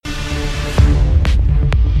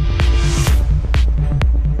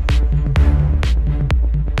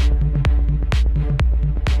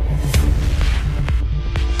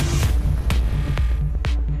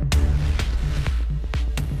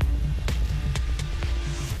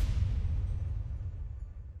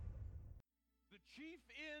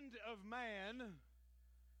of man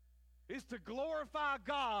is to glorify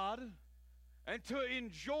God and to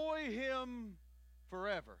enjoy Him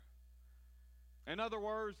forever. In other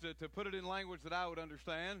words, to put it in language that I would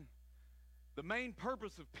understand, the main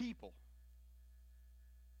purpose of people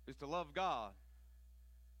is to love God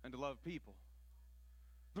and to love people.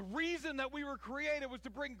 The reason that we were created was to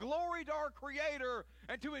bring glory to our Creator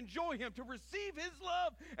and to enjoy Him, to receive His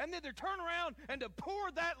love, and then to turn around and to pour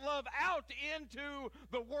that love out into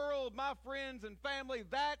the world. My friends and family,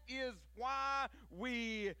 that is why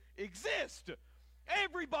we exist.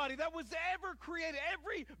 Everybody that was ever created,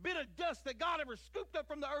 every bit of dust that God ever scooped up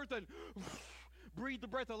from the earth and breathed the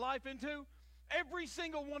breath of life into, every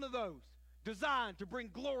single one of those designed to bring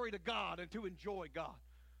glory to God and to enjoy God,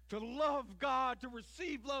 to love God, to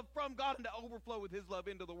receive love from God, and to overflow with His love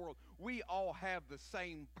into the world. We all have the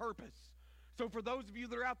same purpose. So for those of you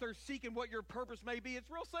that are out there seeking what your purpose may be, it's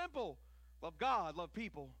real simple. Love God, love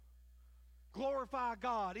people. Glorify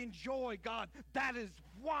God, enjoy God. That is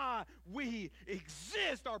why we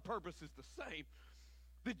exist. Our purpose is the same.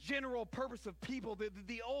 The general purpose of people,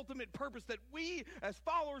 the ultimate purpose that we as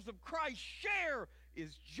followers of Christ share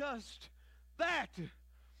is just that.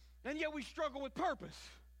 And yet we struggle with purpose.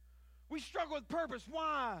 We struggle with purpose.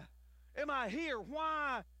 Why am I here?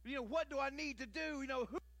 Why? What do I need to do?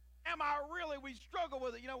 Who am I really? We struggle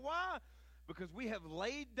with it. Why? Because we have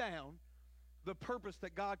laid down the purpose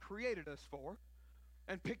that God created us for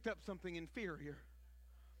and picked up something inferior.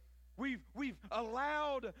 We've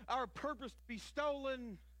allowed our purpose to be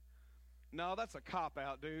stolen. No, that's a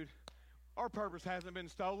cop-out, dude. Our purpose hasn't been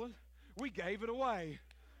stolen. We gave it away.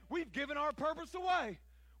 We've given our purpose away.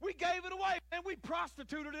 We gave it away, and we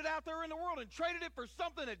prostituted it out there in the world and traded it for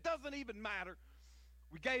something that doesn't even matter.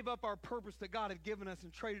 We gave up our purpose that God had given us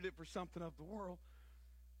and traded it for something of the world.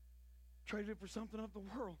 Traded it for something of the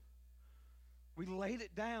world. We laid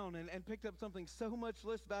it down and picked up something so much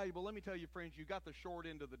less valuable. Let me tell you, friends, you got the short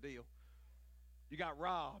end of the deal. You got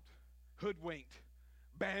robbed, hoodwinked,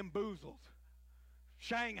 bamboozled,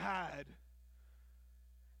 shanghaied.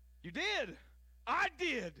 You did. I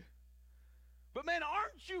did. But man,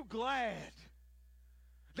 aren't you glad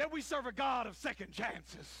that we serve a God of second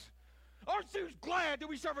chances? Aren't you glad that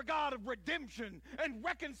we serve a God of redemption and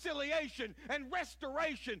reconciliation and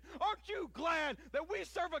restoration? Aren't you glad that we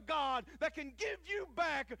serve a God that can give you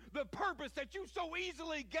back the purpose that you so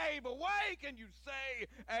easily gave away? Can you say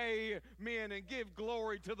amen and give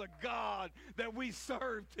glory to the God that we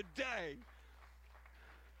serve today?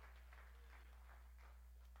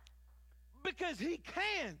 Because He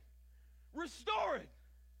can restore it.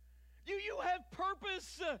 You have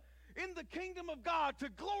purpose in the kingdom of God to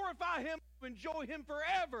glorify Him, to enjoy Him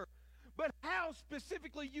forever. But how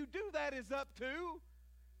specifically you do that is up to?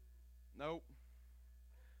 Nope.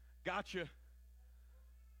 Gotcha.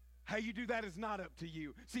 How you do that is not up to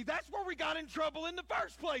you. See, that's where we got in trouble in the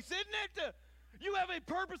first place, isn't it? You have a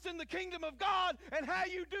purpose in the kingdom of God, and how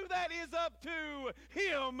you do that is up to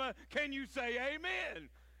Him. Can you say amen?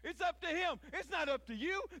 It's up to Him. It's not up to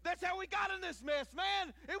you. That's how we got in this mess,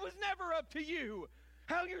 man. It was never up to you.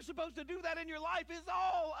 How you're supposed to do that in your life is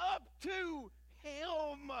all up to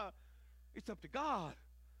Him. It's up to God.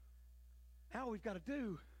 Now all we've got to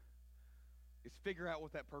do is figure out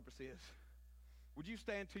what that purpose is. Would you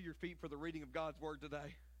stand to your feet for the reading of God's Word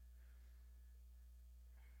today?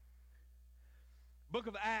 Book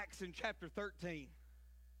of Acts in chapter 13.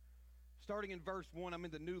 Starting in verse 1, I'm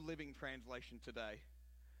in the New Living Translation today.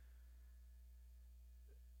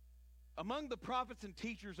 Among the prophets and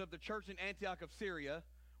teachers of the church in Antioch of Syria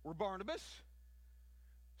were Barnabas,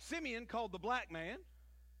 Simeon called the Black Man,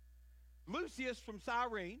 Lucius from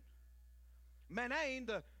Cyrene, Manaen,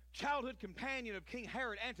 the childhood companion of King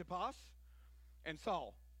Herod Antipas, and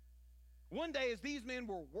Saul. One day as these men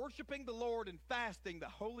were worshiping the Lord and fasting, the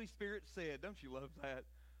Holy Spirit said, don't you love that?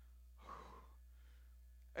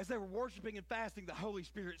 As they were worshiping and fasting, the Holy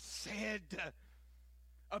Spirit said,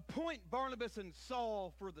 appoint Barnabas and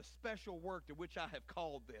Saul for the special work to which I have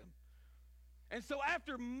called them. And so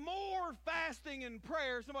after more fasting and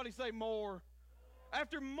prayer, somebody say more.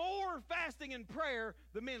 After more fasting and prayer,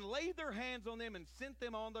 the men laid their hands on them and sent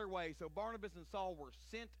them on their way. So Barnabas and Saul were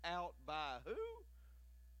sent out by who?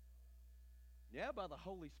 Yeah, by the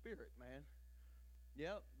Holy Spirit, man.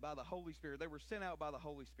 Yeah, by the Holy Spirit. They were sent out by the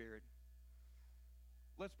Holy Spirit.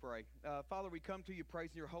 Let's pray. Father, we come to you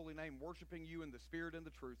praising your holy name, worshiping you in the spirit and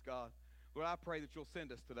the truth, God. Lord, I pray that you'll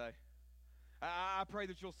send us today. I pray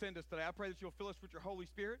that you'll send us today. I pray that you'll fill us with your Holy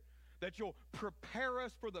Spirit, that you'll prepare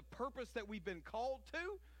us for the purpose that we've been called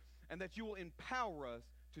to, and that you will empower us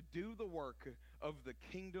to do the work of the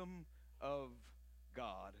kingdom of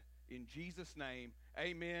God. in Jesus' name.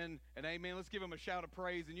 Amen and amen. Let's give him a shout of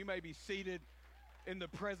praise, and you may be seated in the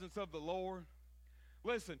presence of the Lord.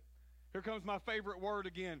 Listen, here comes my favorite word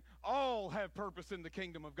again. All have purpose in the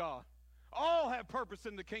kingdom of God. All have purpose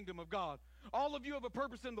in the kingdom of God. All of you have a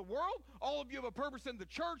purpose in the world. All of you have a purpose in the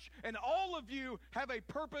church. And all of you have a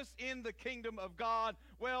purpose in the kingdom of God.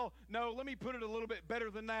 Well, no, let me put it a little bit better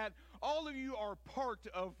than that. All of you are part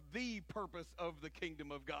of the purpose of the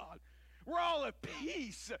kingdom of God. We're all a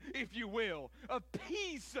piece, if you will, a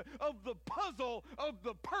piece of the puzzle of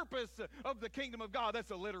the purpose of the kingdom of God.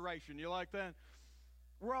 That's alliteration. You like that?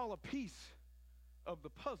 We're all a piece of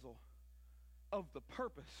the puzzle of the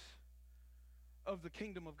purpose of the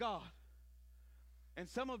kingdom of God. And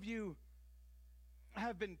some of you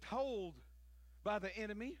have been told by the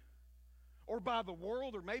enemy or by the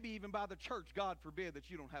world or maybe even by the church, God forbid, that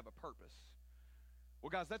you don't have a purpose. Well,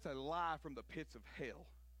 guys, that's a lie from the pits of hell.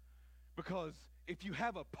 Because if you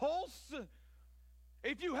have a pulse,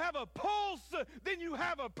 then you have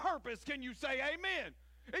a purpose. Can you say amen?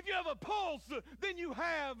 If you have a pulse, then you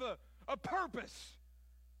have a purpose.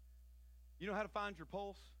 You know how to find your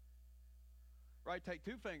pulse? Right, take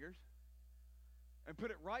two fingers and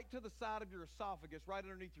put it right to the side of your esophagus, right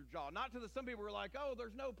underneath your jaw. Not to the, some people are like, oh,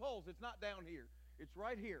 there's no pulse. It's not down here. It's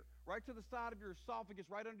right here, right to the side of your esophagus,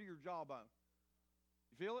 right under your jawbone.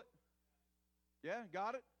 You feel it? Yeah,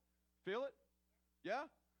 got it? Feel it? Yeah?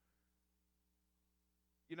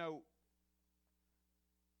 You know,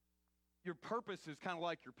 your purpose is kind of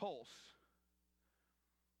like your pulse.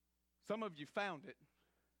 Some of you found it.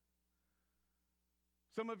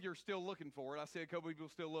 Some of you are still looking for it. I see a couple of people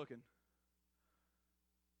still looking.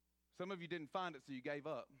 Some of you didn't find it, so you gave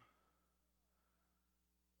up.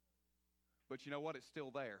 But you know what? It's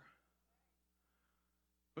still there.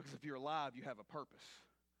 Because if you're alive, you have a purpose.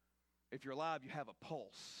 If you're alive, you have a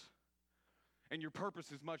pulse. And your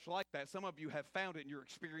purpose is much like that. Some of you have found it, and you're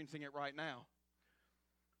experiencing it right now.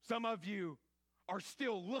 Some of you are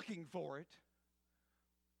still looking for it.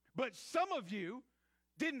 But some of you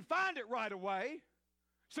didn't find it right away.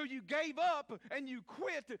 So you gave up and you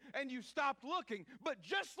quit and you stopped looking. But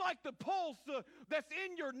just like the pulse that's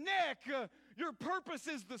in your neck, your purpose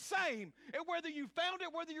is the same. And whether you found it,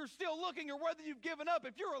 whether you're still looking, or whether you've given up,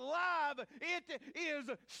 if you're alive, it is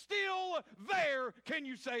still there. Can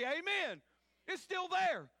you say amen? It's still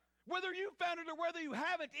there. Whether you found it or whether you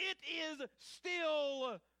haven't, it is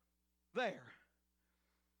still there.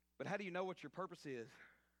 But how do you know what your purpose is?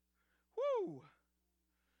 Woo!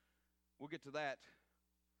 We'll get to that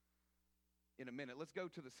in a minute. Let's go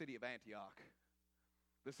to the city of Antioch.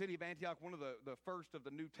 The city of Antioch, one of the first of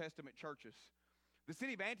the New Testament churches. The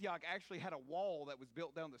city of Antioch actually had a wall that was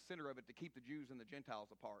built down the center of it to keep the Jews and the Gentiles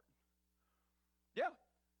apart. Yeah,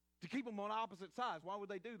 to keep them on opposite sides. Why would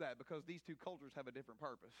they do that? Because these two cultures have a different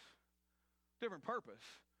purpose. Different purpose.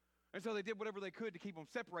 And so they did whatever they could to keep them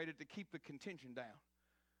separated, to keep the contention down,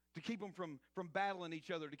 to keep them from battling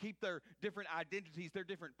each other, to keep their different identities, their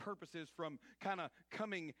different purposes from kind of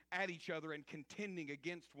coming at each other and contending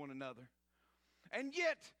against one another. And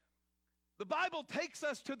yet, the Bible takes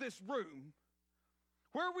us to this room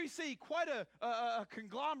where we see quite a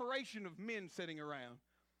conglomeration of men sitting around.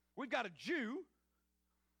 We've got a Jew,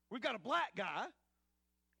 we've got a black guy,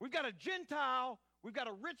 we've got a Gentile, we've got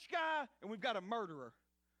a rich guy, and we've got a murderer.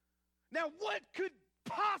 Now, what could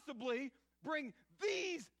possibly bring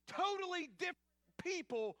these totally different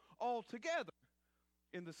people all together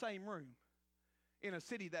in the same room in a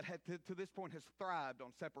city that had to this point has thrived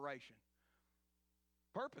on separation?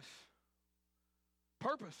 Purpose.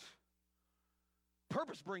 Purpose.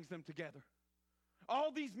 Purpose brings them together.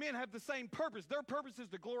 All these men have the same purpose. Their purpose is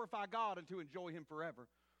to glorify God and to enjoy Him forever.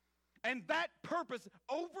 And that purpose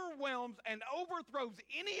overwhelms and overthrows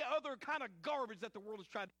any other kind of garbage that the world has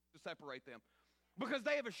tried to separate them. Because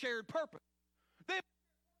they have a shared purpose. They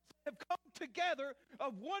have come together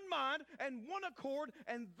of one mind and one accord,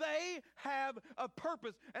 and they have a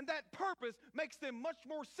purpose. And that purpose makes them much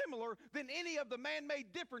more similar than any of the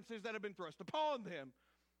man-made differences that have been thrust upon them.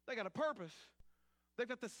 They got a purpose. They've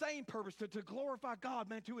got the same purpose to glorify God,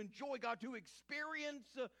 man, to enjoy God, to experience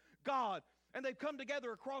God. And they've come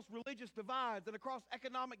together across religious divides and across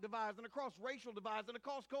economic divides and across racial divides and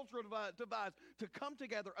across cultural divides to come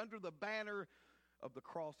together under the banner of the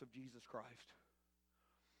cross of Jesus Christ.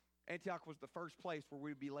 Antioch was the first place where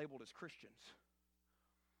we would be labeled as Christians.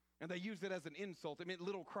 And they used it as an insult. They meant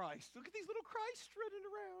little Christ. Look at these little Christs running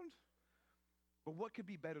around. But what could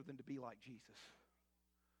be better than to be like Jesus?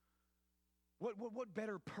 What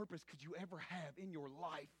better purpose could you ever have in your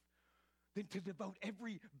life than to devote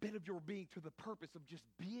every bit of your being to the purpose of just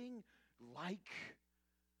being like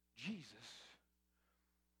Jesus?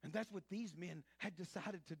 And And that's what these men had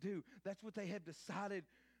decided to do. That's what they had decided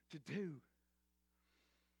to do.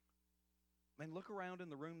 Man, look around in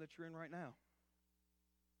the room that you're in right now.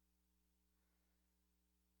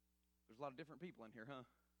 There's a lot of different people in here, huh?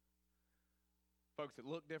 Folks that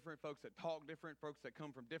look different, folks that talk different, folks that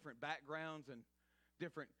come from different backgrounds and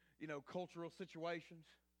different, cultural situations.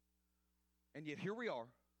 And yet here we are,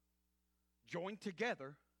 joined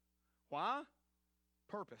together. Why?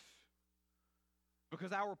 Purpose.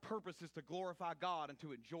 Because our purpose is to glorify God and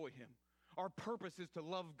to enjoy Him. Our purpose is to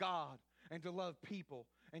love God and to love people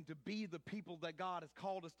and to be the people that God has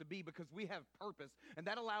called us to be, because we have purpose. And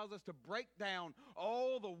that allows us to break down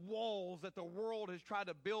all the walls that the world has tried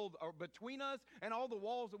to build between us and all the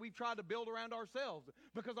walls that we've tried to build around ourselves,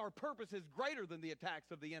 because our purpose is greater than the attacks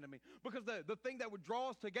of the enemy. Because the thing that would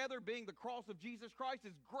draw us together, being the cross of Jesus Christ,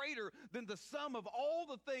 is greater than the sum of all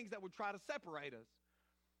the things that would try to separate us.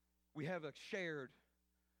 We have a shared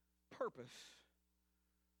purpose.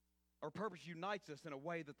 Our purpose unites us in a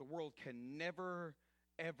way that the world can never,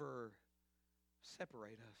 ever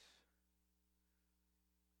separate us.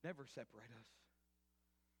 Never separate us.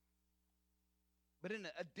 But in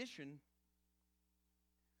addition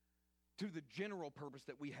to the general purpose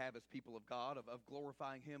that we have as people of God, of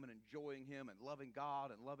glorifying Him and enjoying Him and loving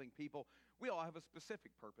God and loving people, we all have a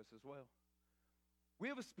specific purpose as well. We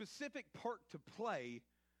have a specific part to play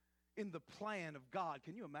in the plan of God.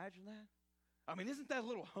 Can you imagine that? I mean, isn't that a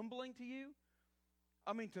little humbling to you?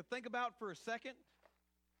 I mean, to think about for a second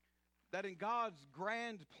that in God's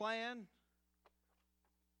grand plan,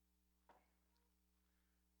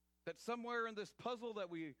 that somewhere in this puzzle that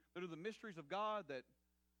are the mysteries of God, that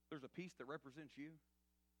there's a piece that represents you.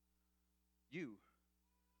 You.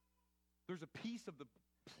 There's a piece of the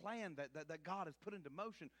plan that God has put into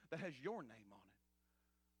motion that has your name on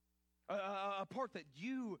it. A part that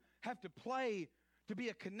you have to play to be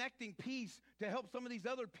a connecting piece to help some of these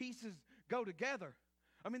other pieces go together.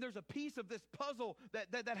 I mean, there's a piece of this puzzle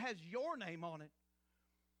that has your name on it.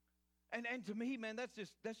 And to me, man, that's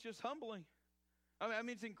just humbling. I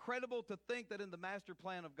mean, it's incredible to think that in the master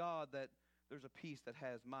plan of God that there's a piece that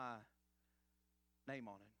has my name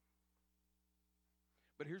on it.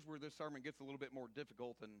 But here's where this sermon gets a little bit more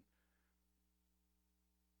difficult and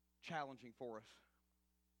challenging for us.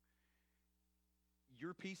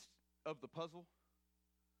 Your piece of the puzzle,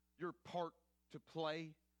 your part to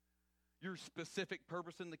play, your specific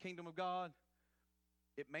purpose in the kingdom of God,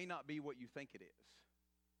 it may not be what you think it is.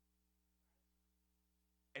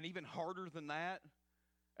 And even harder than that,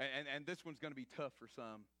 and this one's going to be tough for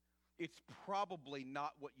some, it's probably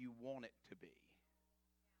not what you want it to be.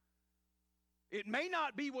 It may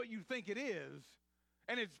not be what you think it is,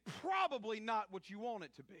 and it's probably not what you want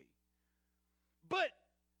it to be. But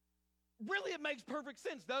really, it makes perfect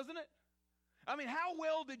sense, doesn't it? I mean, how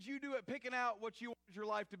well did you do at picking out what you wanted your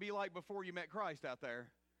life to be like before you met Christ out there?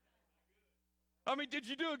 I mean, did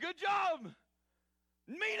you do a good job?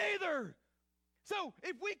 Me neither. So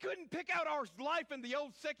if we couldn't pick out our life in the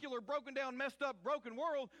old secular, broken down, messed up, broken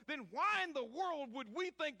world, then why in the world would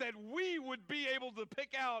we think that we would be able to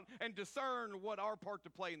pick out and discern what our part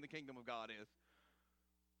to play in the kingdom of God is?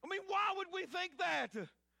 I mean, why would we think that?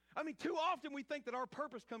 I mean, too often we think that our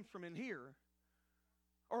purpose comes from in here,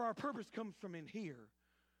 or our purpose comes from in here.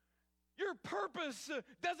 Your purpose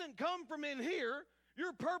doesn't come from in here.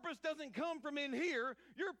 Your purpose doesn't come from in here.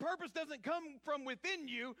 Your purpose doesn't come from within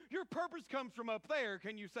you. Your purpose comes from up there.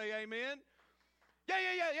 Can you say amen?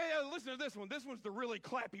 Yeah. Listen to this one. This one's the really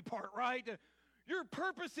clappy part, right? Your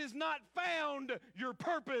purpose is not found. Your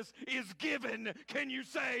purpose is given. Can you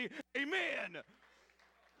say amen?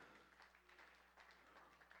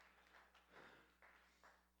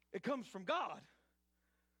 It comes from God.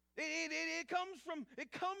 It comes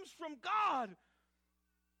from God.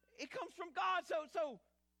 It comes from God. So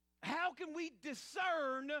how can we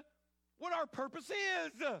discern what our purpose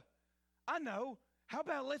is? I know. How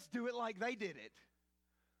about let's do it like they did it?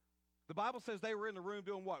 The Bible says they were in the room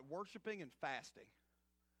doing what? Worshiping and fasting.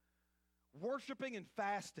 Worshiping and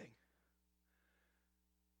fasting.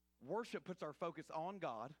 Worship puts our focus on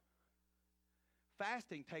God.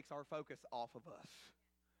 Fasting takes our focus off of us.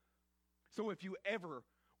 So if you ever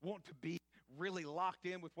want to be really locked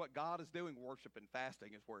in with what God is doing, worship and fasting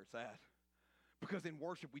is where it's at. Because in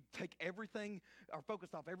worship, we take everything, our focus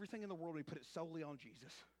off everything in the world, and we put it solely on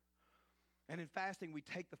Jesus. And in fasting, we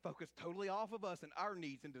take the focus totally off of us and our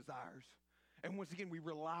needs and desires. And once again, we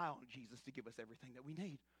rely on Jesus to give us everything that we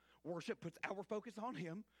need. Worship puts our focus on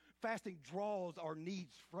Him. Fasting draws our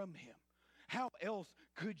needs from Him. How else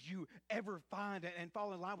could you ever find and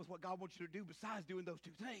fall in line with what God wants you to do besides doing those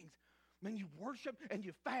two things? Man, you worship and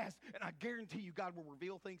you fast, and I guarantee you God will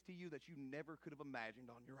reveal things to you that you never could have imagined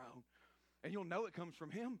on your own. And you'll know it comes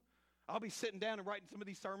from him. I'll be sitting down and writing some of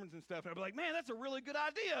these sermons and stuff, and I'll be like, man, that's a really good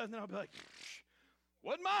idea. And then I'll be like,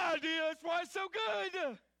 wasn't my idea. That's why it's so good.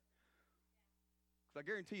 Because I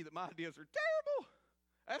guarantee you that my ideas are terrible.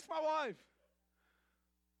 Ask my wife.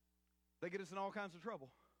 They get us in all kinds of trouble.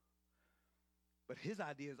 But his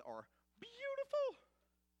ideas are beautiful.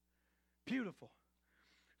 Beautiful.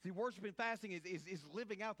 See, worship and fasting is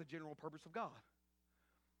living out the general purpose of God.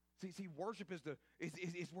 See, worship is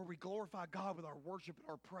where we glorify God with our worship and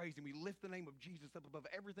our praise, and we lift the name of Jesus up above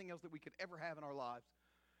everything else that we could ever have in our lives.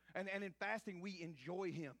 And in fasting, we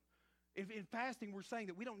enjoy him. In fasting, we're saying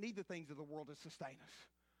that we don't need the things of the world to sustain us.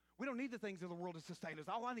 We don't need the things of the world to sustain us.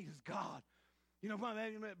 All I need is God. You know,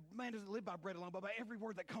 man doesn't live by bread alone, but by every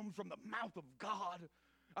word that comes from the mouth of God.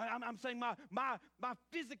 I'm saying my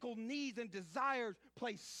physical needs and desires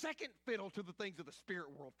play second fiddle to the things of the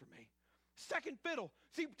spirit world for me. Second fiddle.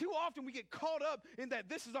 See, too often we get caught up in that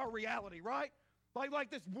this is our reality, right? Like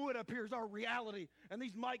this wood up here is our reality, and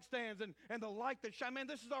these mic stands and the light that shine. Man,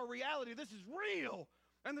 this is our reality. This is real.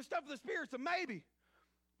 And the stuff of the spirit's a maybe.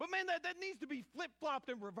 But man, that needs to be flip-flopped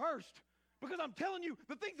and reversed. Because I'm telling you,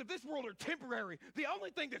 the things of this world are temporary. The only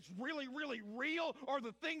thing that's really, really real are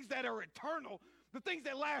the things that are eternal. The things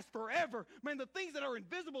that last forever. Man, the things that are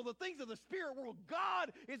invisible, the things of the spirit world.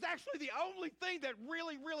 God is actually the only thing that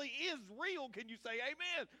really, really is real. Can you say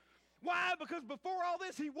amen? Why? Because before all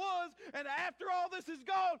this he was, and after all this is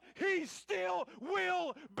gone, he still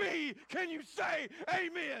will be. Can you say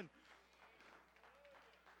amen?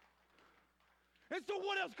 And so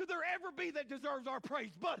what else could there ever be that deserves our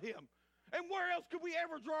praise but him? And where else could we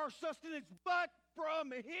ever draw our sustenance but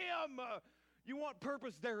from him? You want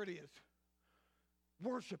purpose? There it is.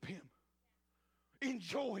 Worship him.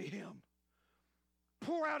 Enjoy him.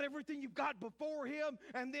 Pour out everything you've got before him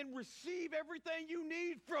and then receive everything you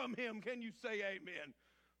need from him. Can you say amen?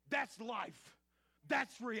 That's life.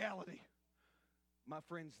 That's reality. My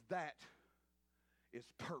friends, that is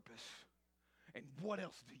purpose. And what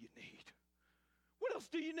else do you need? What else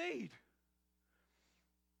do you need?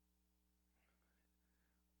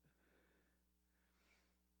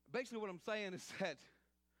 Basically what I'm saying is that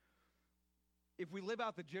if we live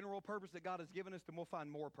out the general purpose that God has given us, then we'll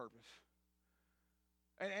find more purpose.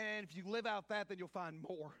 And if you live out that, then you'll find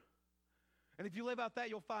more. And if you live out that,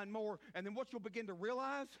 you'll find more. And then what you'll begin to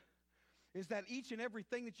realize is that each and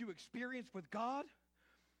everything that you experience with God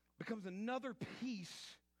becomes another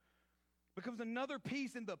piece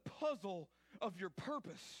in the puzzle of your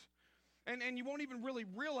purpose. And you won't even really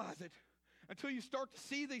realize it until you start to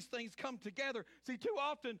see these things come together. See, too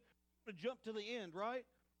often, to jump to the end, right?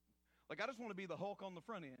 Like, I just want to be the Hulk on the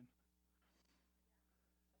front end.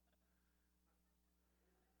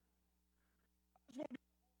 I just want to be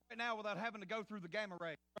right now without having to go through the gamma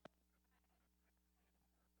ray.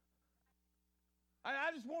 I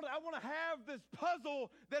want to have this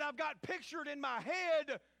puzzle that I've got pictured in my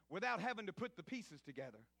head without having to put the pieces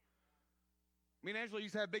together. Me and Angela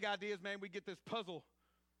used to have big ideas, man. We'd get this puzzle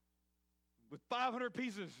with 500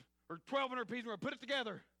 pieces or 1,200 pieces, and we'd put it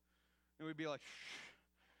together. And we'd be like,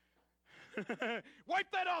 shh. Wipe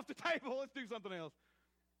that off the table. Let's do something else.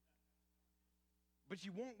 But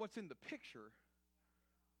you want what's in the picture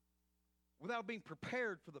without being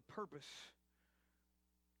prepared for the purpose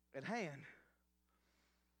at hand.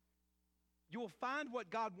 You will find what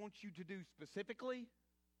God wants you to do specifically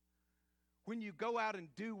when you go out and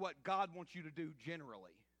do what God wants you to do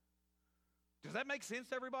generally. Does that make sense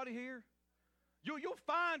to everybody here? You'll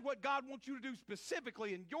find what God wants you to do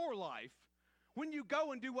specifically in your life when you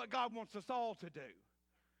go and do what God wants us all to do.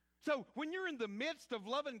 So when you're in the midst of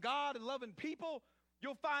loving God and loving people,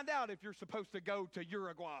 you'll find out if you're supposed to go to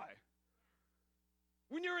Uruguay.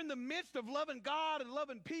 When you're in the midst of loving God and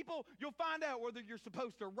loving people, you'll find out whether you're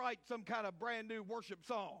supposed to write some kind of brand new worship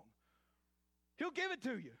song. He'll give it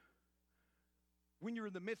to you when you're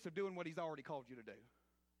in the midst of doing what he's already called you to do.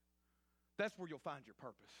 That's where you'll find your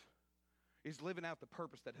purpose, is living out the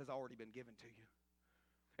purpose that has already been given to you.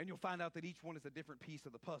 And you'll find out that each one is a different piece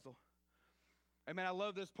of the puzzle. And man, I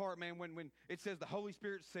love this part, man, when it says the Holy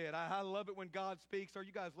Spirit said. I love it when God speaks. Are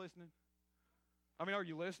you guys listening? I mean, are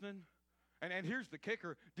you listening? And here's the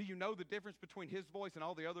kicker. Do you know the difference between his voice and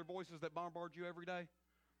all the other voices that bombard you every day?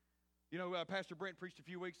 You know, Pastor Brent preached a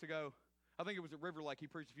few weeks ago. I think it was at River Lake he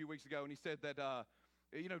preached a few weeks ago, and he said that,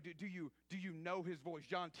 do you know his voice?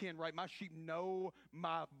 John 10, right? My sheep know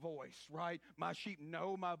my voice, right? My sheep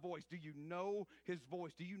know my voice. Do you know his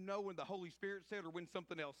voice? Do you know when the Holy Spirit said or when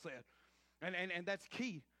something else said? And that's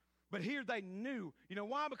key. But here they knew. You know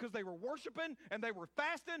why? Because they were worshiping and they were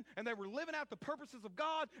fasting and they were living out the purposes of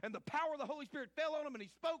God, and the power of the Holy Spirit fell on them, and he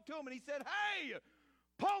spoke to them and he said, hey,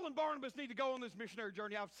 Paul and Barnabas need to go on this missionary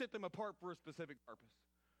journey. I've set them apart for a specific purpose.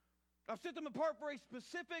 I've set them apart for a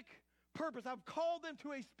specific purpose. I've called them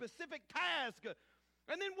to a specific task.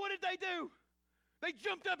 And then what did they do? They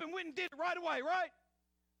jumped up and went and did it right away, right?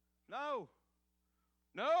 No.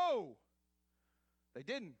 No. They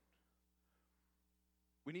didn't.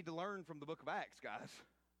 We need to learn from the book of Acts, guys.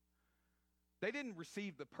 They didn't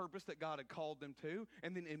receive the purpose that God had called them to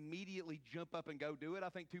and then immediately jump up and go do it. I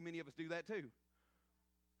think too many of us do that too.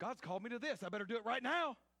 God's called me to this. I better do it right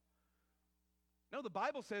now. No, the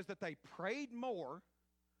Bible says that they prayed more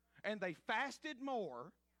and they fasted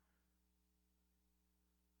more.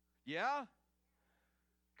 Yeah?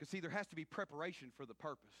 Because see, there has to be preparation for the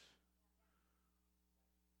purpose.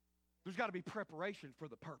 There's got to be preparation for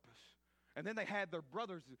the purpose. And then they had their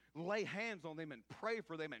brothers lay hands on them and pray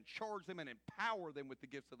for them and charge them and empower them with the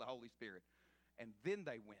gifts of the Holy Spirit. And then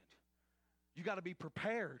they went. You got to be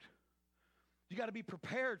prepared. You got to be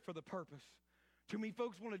prepared for the purpose. Too many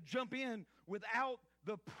folks want to jump in without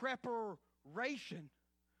the preparation.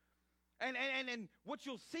 And what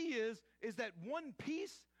you'll see is that one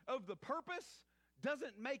piece of the purpose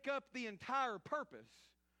doesn't make up the entire purpose.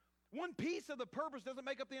 One piece of the purpose doesn't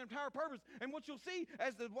make up the entire purpose. And what you'll see,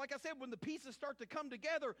 like I said, when the pieces start to come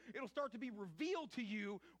together, it'll start to be revealed to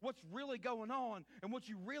you what's really going on and what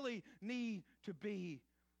you really need to be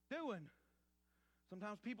doing.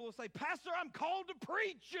 Sometimes people will say, Pastor, I'm called to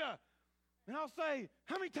preach. And I'll say,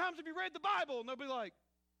 how many times have you read the Bible? And they'll be like,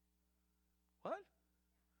 what?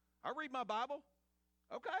 I read my Bible.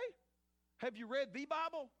 Okay. Have you read the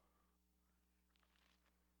Bible?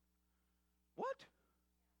 What?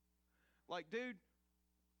 Like, dude,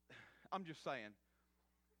 I'm just saying,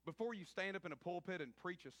 before you stand up in a pulpit and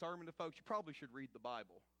preach a sermon to folks, you probably should read the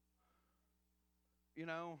Bible. You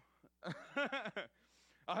know?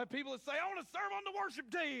 I have people that say, I want to serve on the worship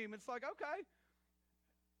team. It's like, okay.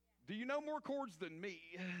 Do you know more chords than me?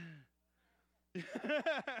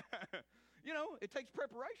 You know, it takes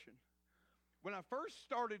preparation. When I first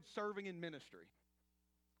started serving in ministry,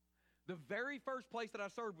 the very first place that I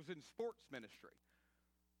served was in sports ministry.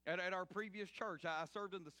 At our previous church, I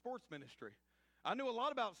served in the sports ministry. I knew a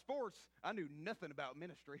lot about sports. I knew nothing about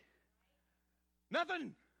ministry.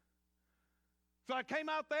 Nothing. So I came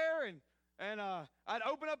out there and I'd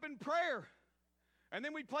open up in prayer. And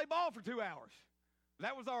then we'd play ball for 2 hours.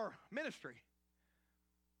 That was our ministry.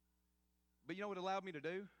 But you know what it allowed me to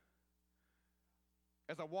do?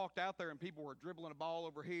 As I walked out there and people were dribbling a ball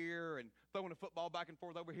over here and throwing a football back and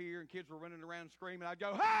forth over here and kids were running around screaming, I'd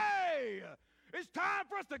go, hey, it's time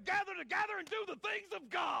for us to gather together and do the things of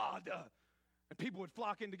God. And people would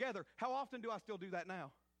flock in together. How often do I still do that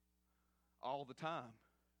now? All the time.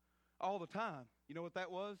 All the time. You know what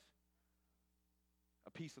that was?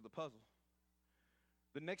 A piece of the puzzle.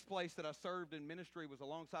 The next place that I served in ministry was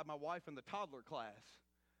alongside my wife in the toddler class.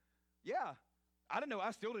 Yeah,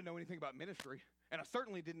 I still didn't know anything about ministry. And I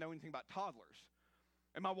certainly didn't know anything about toddlers.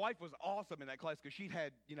 And my wife was awesome in that class because she'd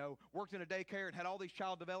had, worked in a daycare and had all these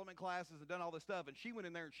child development classes and done all this stuff. And she went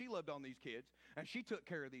in there and she loved on these kids. And she took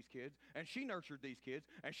care of these kids. And she nurtured these kids.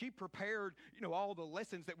 And she prepared, all the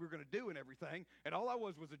lessons that we were going to do and everything. And all I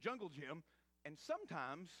was a jungle gym. And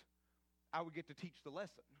sometimes I would get to teach the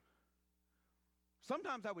lesson.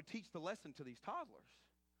 Sometimes I would teach the lesson to these toddlers.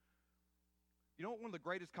 You know what one of the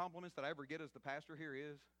greatest compliments that I ever get as the pastor here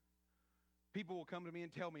is? People will come to me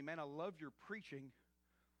and tell me, man, I love your preaching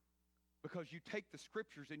because you take the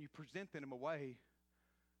scriptures and you present them in a way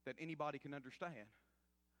that anybody can understand.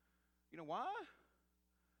 You know why?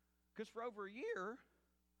 Because for over a year,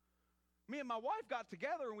 me and my wife got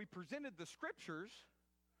together and we presented the scriptures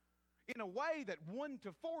in a way that 1 to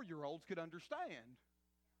 4-year-olds could understand.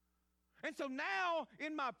 And so now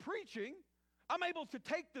in my preaching, I'm able to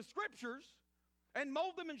take the scriptures and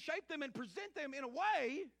mold them and shape them and present them in a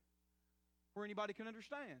way where anybody can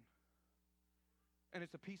understand. And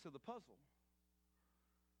it's a piece of the puzzle.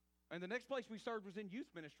 And the next place we served was in youth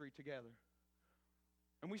ministry together.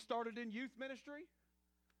 And we started in youth ministry,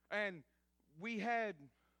 and we had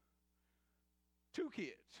 2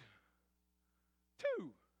 kids.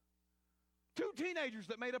 2 teenagers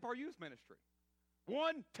that made up our youth ministry.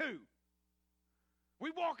 1, 2.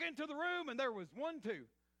 We walk into the room, and there was 1, 2.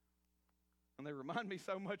 And they remind me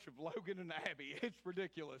so much of Logan and Abby. It's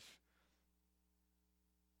ridiculous.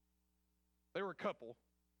 They were a couple,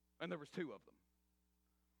 and there was 2 of them.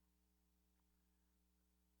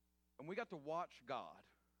 And we got to watch God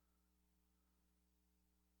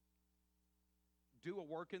do a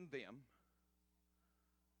work in them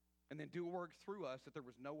and then do a work through us that there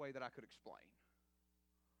was no way that I could explain.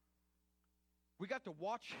 We got to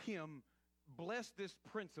watch him bless this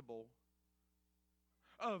principle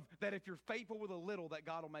of that if you're faithful with a little, that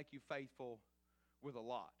God will make you faithful with a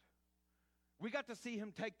lot. We got to see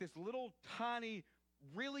him take this little tiny,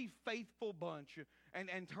 really faithful bunch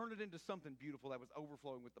and turn it into something beautiful that was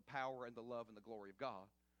overflowing with the power and the love and the glory of God.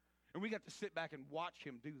 And we got to sit back and watch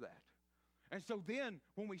him do that. And so then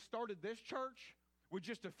when we started this church with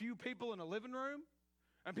just a few people in a living room,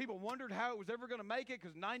 and people wondered how it was ever going to make it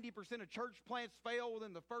because 90% of church plants fail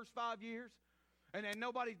within the first 5 years, and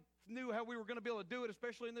nobody knew how we were going to be able to do it,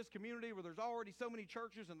 especially in this community where there's already so many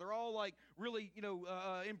churches and they're all like really,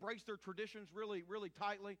 embrace their traditions really, really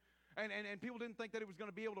tightly. And people didn't think that it was going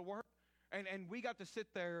to be able to work. And we got to sit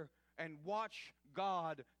there and watch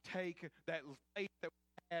God take that faith that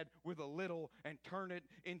we had with a little and turn it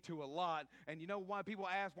into a lot. And you know why people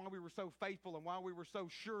ask why we were so faithful and why we were so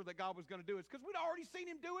sure that God was going to do it? It's because we'd already seen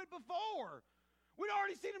him do it before. We'd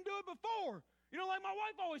already seen him do it before. You know, like my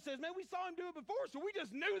wife always says, man, we saw him do it before, so we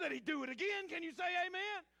just knew that he'd do it again. Can you say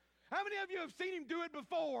amen? How many of you have seen him do it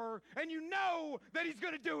before and you know that he's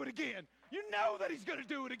going to do it again? You know that he's going to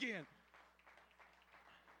do it again.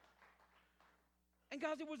 And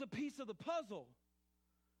guys, it was a piece of the puzzle.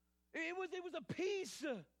 It was a piece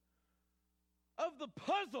of the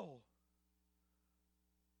puzzle.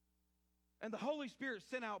 And the Holy Spirit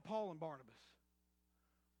sent out Paul and Barnabas.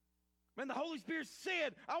 Man, the Holy Spirit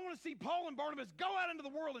said, I want to see Paul and Barnabas go out into the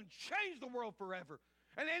world and change the world forever.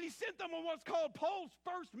 And he sent them on what's called Paul's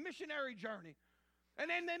first missionary journey. And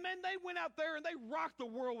then they went out there and they rocked the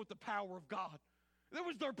world with the power of God. That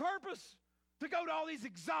was their purpose, to go to all these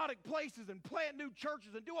exotic places and plant new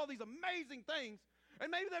churches and do all these amazing things.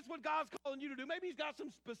 And maybe that's what God's calling you to do. Maybe he's got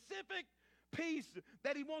some specific piece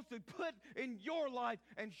that he wants to put in your life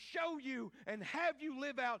and show you and have you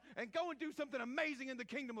live out and go and do something amazing in the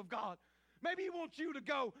kingdom of God. Maybe he wants you to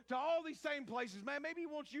go to all these same places, man. Maybe he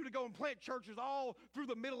wants you to go and plant churches all through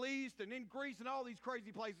the Middle East and in Greece and all these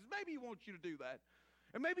crazy places. Maybe he wants you to do that.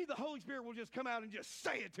 And maybe the Holy Spirit will just come out and just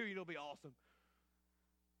say it to you. It'll be awesome.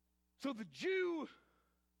 So the Jew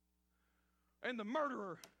and the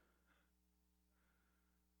murderer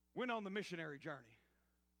went on the missionary journey.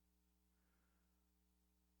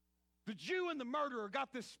 The Jew and the murderer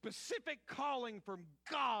got this specific calling from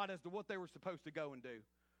God as to what they were supposed to go and do.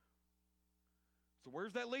 So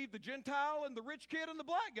where's that leave the Gentile and the rich kid and the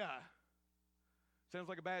black guy? Sounds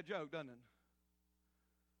like a bad joke, doesn't it?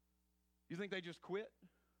 You think they just quit?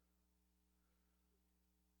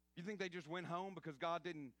 You think they just went home because God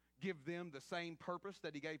didn't give them the same purpose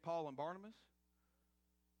that he gave Paul and Barnabas?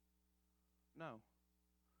 No.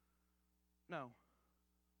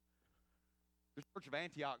 The church of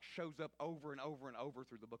Antioch shows up over and over and over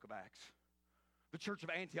through the book of Acts. The church of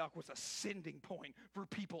Antioch was a sending point for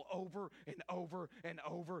people over and over and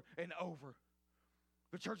over and over.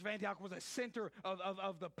 The church of Antioch was a center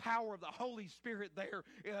of the power of the Holy Spirit there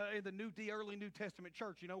in the early New Testament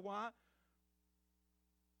church. You know why?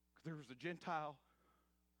 Because there was a Gentile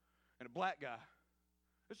and a black guy.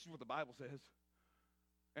 This is what the Bible says.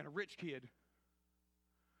 And a rich kid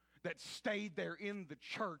that stayed there in the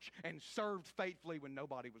church and served faithfully when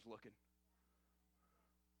nobody was looking.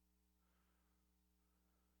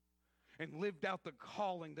 And lived out the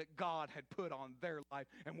calling that God had put on their life.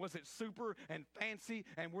 And was it super and fancy?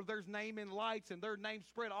 And were their name in lights and their name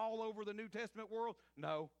spread all over the New Testament world?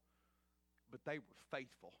 No. But they were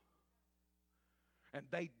faithful. And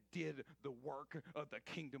they did the work of the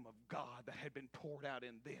kingdom of God that had been poured out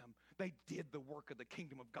in them. They did the work of the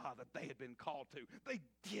kingdom of God that they had been called to. They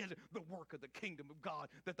did the work of the kingdom of God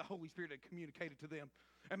that the Holy Spirit had communicated to them.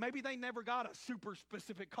 And maybe they never got a super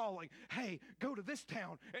specific calling. Hey, go to this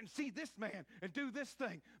town and see this man and do this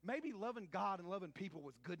thing. Maybe loving God and loving people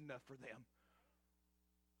was good enough for them.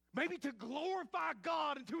 Maybe to glorify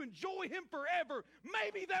God and to enjoy him forever,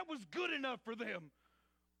 maybe that was good enough for them.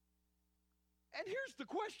 And here's the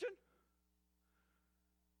question.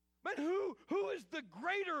 Man, who is the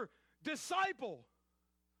greater disciple?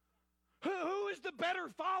 Who is the better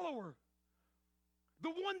follower? The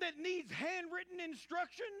one that needs handwritten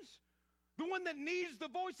instructions? The one that needs the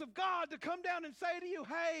voice of God to come down and say to you,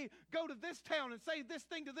 hey, go to this town and say this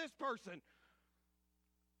thing to this person?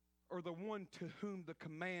 Or the one to whom the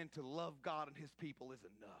command to love God and his people is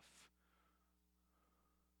enough?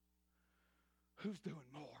 Who's doing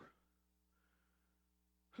more?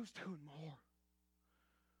 Who's doing more?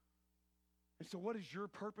 And so what is your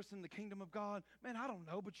purpose in the kingdom of God? Man, I don't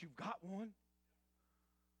know, but you've got one.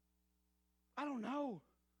 I don't know.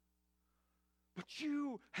 But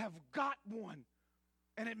you have got one.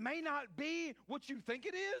 And it may not be what you think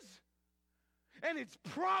it is. And it's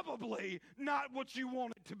probably not what you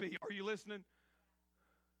want it to be. Are you listening?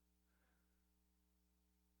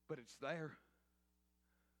 But it's there.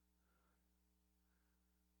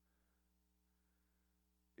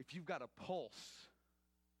 If you've got a pulse,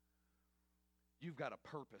 you've got a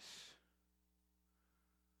purpose.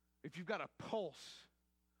 If you've got a pulse,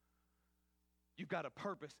 you've got a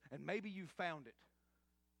purpose. And maybe you found it.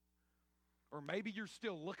 Or maybe you're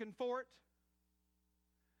still looking for it.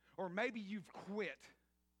 Or maybe you've quit.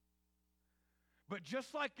 But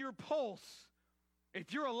just like your pulse,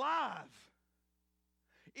 if you're alive,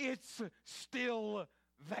 it's still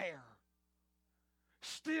there.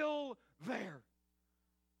 Still there.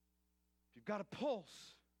 If you've got a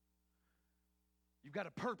pulse, you've got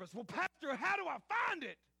a purpose. Well, Pastor, how do I find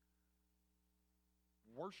it?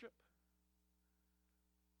 Worship,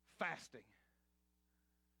 fasting,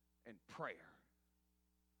 and prayer.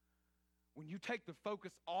 When you take the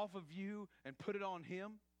focus off of you and put it on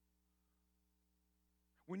Him,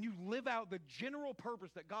 when you live out the general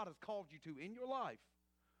purpose that God has called you to in your life,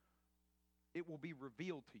 it will be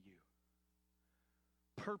revealed to you.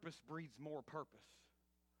 Purpose breeds more purpose.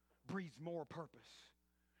 Breeds more purpose.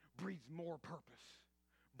 Breeds more purpose.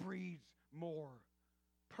 Breeds more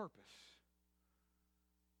purpose.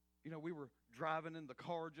 You know, we were driving in the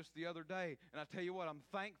car just the other day, and I tell you what, I'm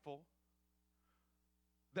thankful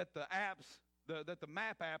that the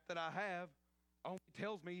map app that I have only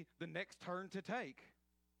tells me the next turn to take.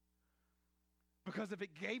 Because if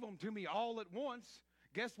it gave them to me all at once,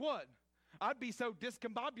 guess what? I'd be so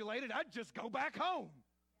discombobulated, I'd just go back home.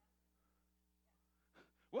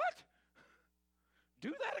 What?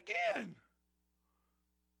 Do that again.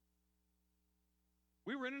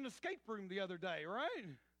 We were in an escape room the other day, right?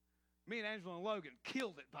 Me and Angela and Logan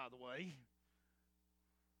killed it, by the way.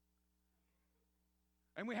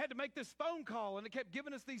 And we had to make this phone call, and it kept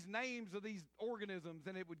giving us these names of these organisms,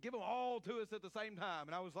 and it would give them all to us at the same time.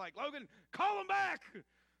 And I was like, Logan, call them back.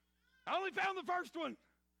 I only found the first one.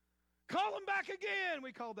 Call them back again.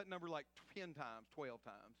 We called that number like 10 times, 12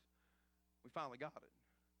 times. We finally got it.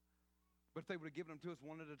 But if they would have given them to us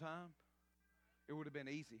one at a time, it would have been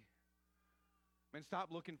easy. Man, stop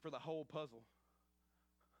looking for the whole puzzle.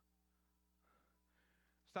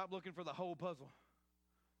 Stop looking for the whole puzzle.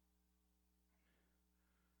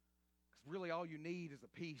 Because really all you need is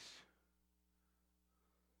a piece.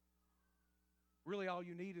 Really all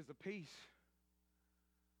you need is a piece.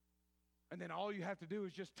 And then all you have to do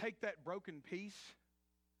is just take that broken piece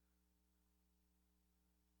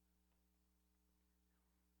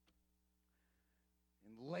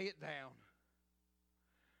and lay it down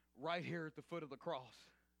right here at the foot of the cross.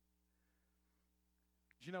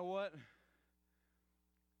 Do you know what?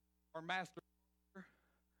 Our master,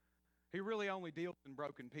 he really only deals in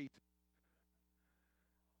broken pieces.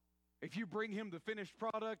 If you bring him the finished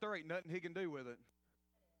product, there ain't nothing he can do with it.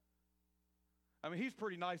 I mean, he's a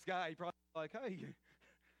pretty nice guy. He probably like, hey.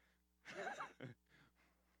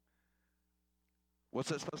 What's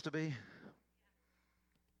that supposed to be?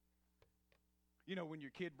 You know, when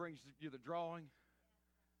your kid brings you the drawing.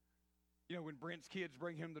 You know, when Brent's kids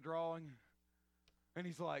bring him the drawing. And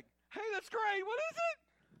he's like, hey, that's great. What is it?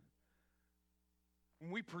 When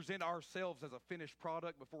we present ourselves as a finished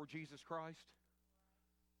product before Jesus Christ.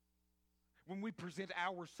 When we present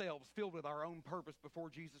ourselves filled with our own purpose before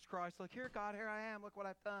Jesus Christ. Like, here, God, here I am. Look what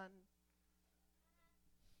I've done.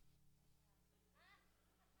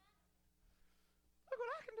 Look what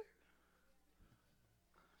I can do.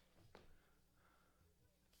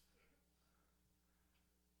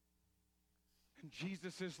 And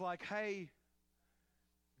Jesus is like, hey,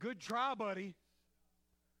 good try, buddy.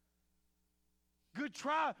 Good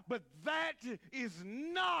try, but that is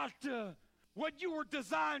not what you were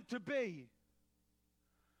designed to be.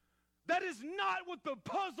 That is not what the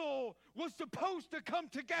puzzle was supposed to come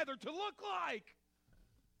together to look like.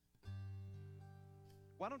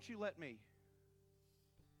 Why don't you let me?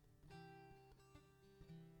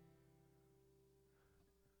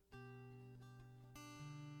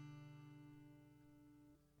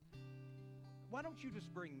 Why don't you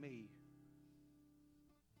just bring me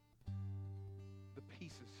the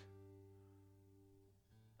pieces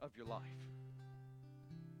of your life?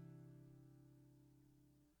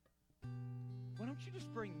 Why don't you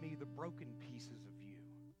just bring me the broken pieces of you?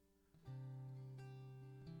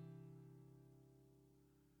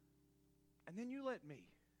 And then you let me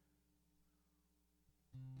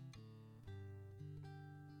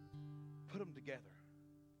put them together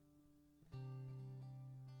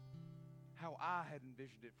how I had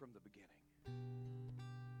envisioned it from the beginning.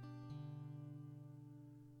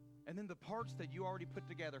 And then the parts that you already put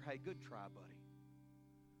together, hey, good try, buddy.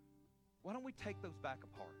 Why don't we take those back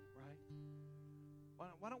apart, right?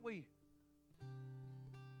 Why don't we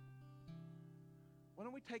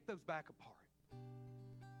take those back apart?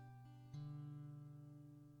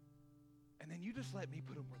 And then you just let me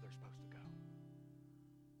put them where they're supposed to go.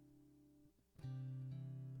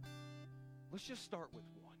 Let's just start with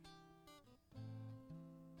one.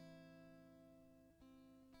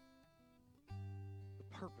 The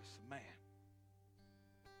purpose of man.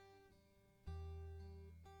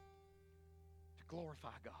 To glorify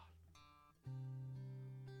God.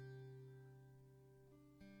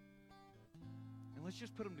 And let's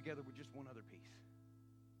just put them together with just one other piece.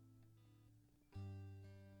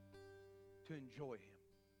 To enjoy Him.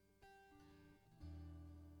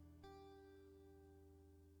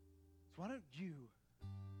 So why don't you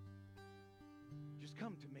just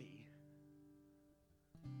come to me,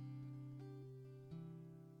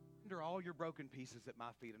 under all your broken pieces at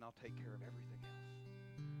my feet, and I'll take care of everything else.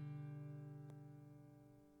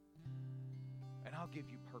 And I'll give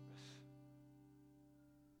you purpose.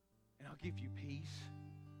 And I'll give you peace.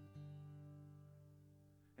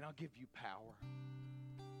 And I'll give you power.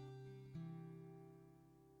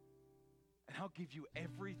 And I'll give you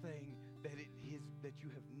everything that it is that you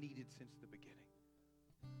have needed since the beginning.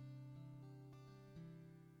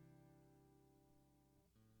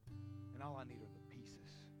 And all I need are the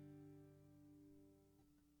pieces.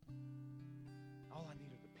 All I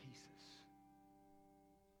need are the pieces.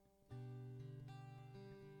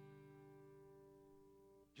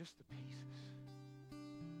 Just the pieces.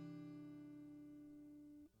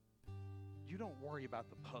 You don't worry about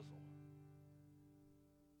the puzzle.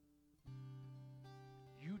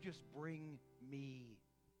 You just bring me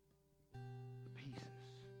the pieces.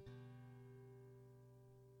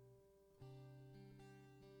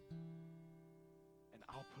 And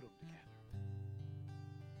I'll put them together.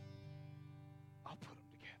 I'll put them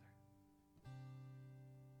together.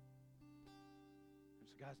 And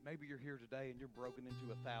so guys, maybe you're here today and you're broken into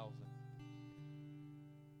 1,000.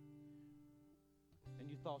 And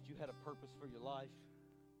you thought you had a purpose for your life.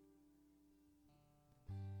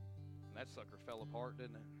 And that sucker fell apart,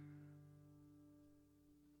 didn't it?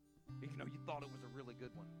 Even though you thought it was a really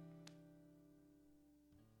good one.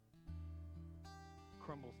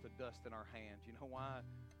 Crumbles to dust in our hands. You know why?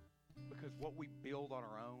 Because what we build on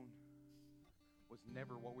our own was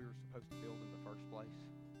never what we were supposed to build in the first place.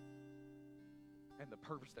 And the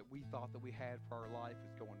purpose that we thought that we had for our life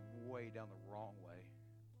is going way down the wrong way.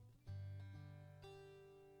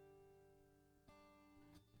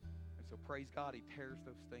 So praise God, He tears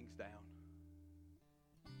those things down.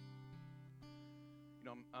 You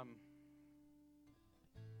know, I'm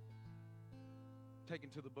taken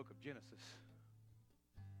to the book of Genesis.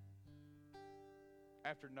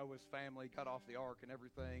 After Noah's family got off the ark and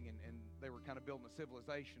everything, and they were kind of building a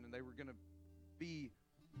civilization, and they were going to be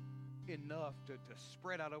enough to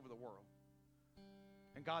spread out over the world.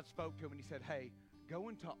 And God spoke to him and He said, hey, go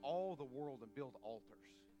into all the world and build altars.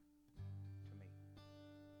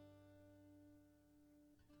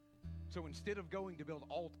 So instead of going to build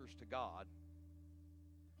altars to God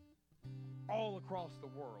all across the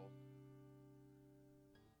world,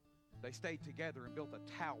 they stayed together and built a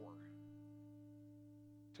tower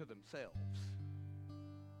to themselves.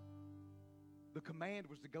 The command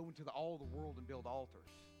was to go into all the world and build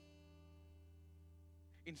altars.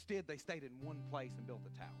 Instead, they stayed in one place and built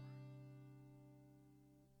a tower.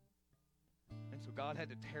 And so God had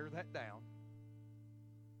to tear that down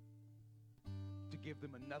to give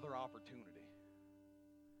them another opportunity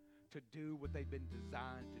to do what they've been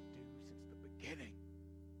designed to do since the beginning.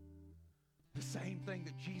 The same thing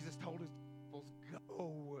that Jesus told His disciples,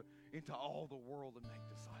 go into all the world and make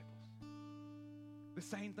disciples. The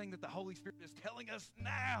same thing that the Holy Spirit is telling us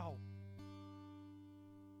now.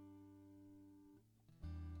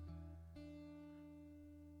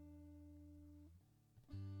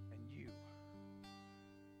 And you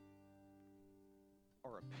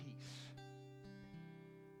are a piece.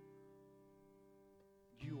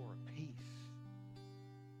 You are a piece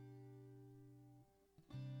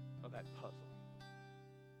of that puzzle.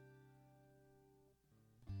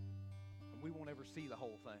 And we won't ever see the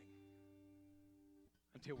whole thing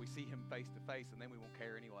until we see Him face to face, and then we won't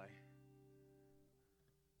care anyway.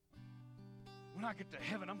 When I get to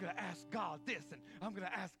heaven, I'm going to ask God this, and I'm going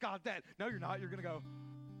to ask God that. No, you're not. You're going to go,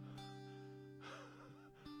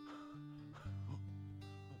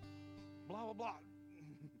 blah, blah, blah.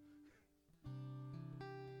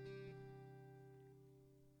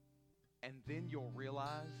 And then you'll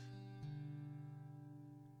realize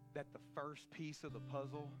that the first piece of the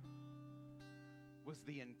puzzle was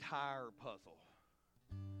the entire puzzle.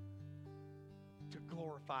 To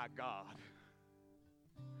glorify God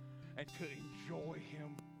and to enjoy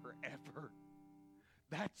Him forever.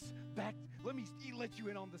 Let me let you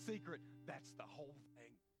in on the secret. That's the whole thing.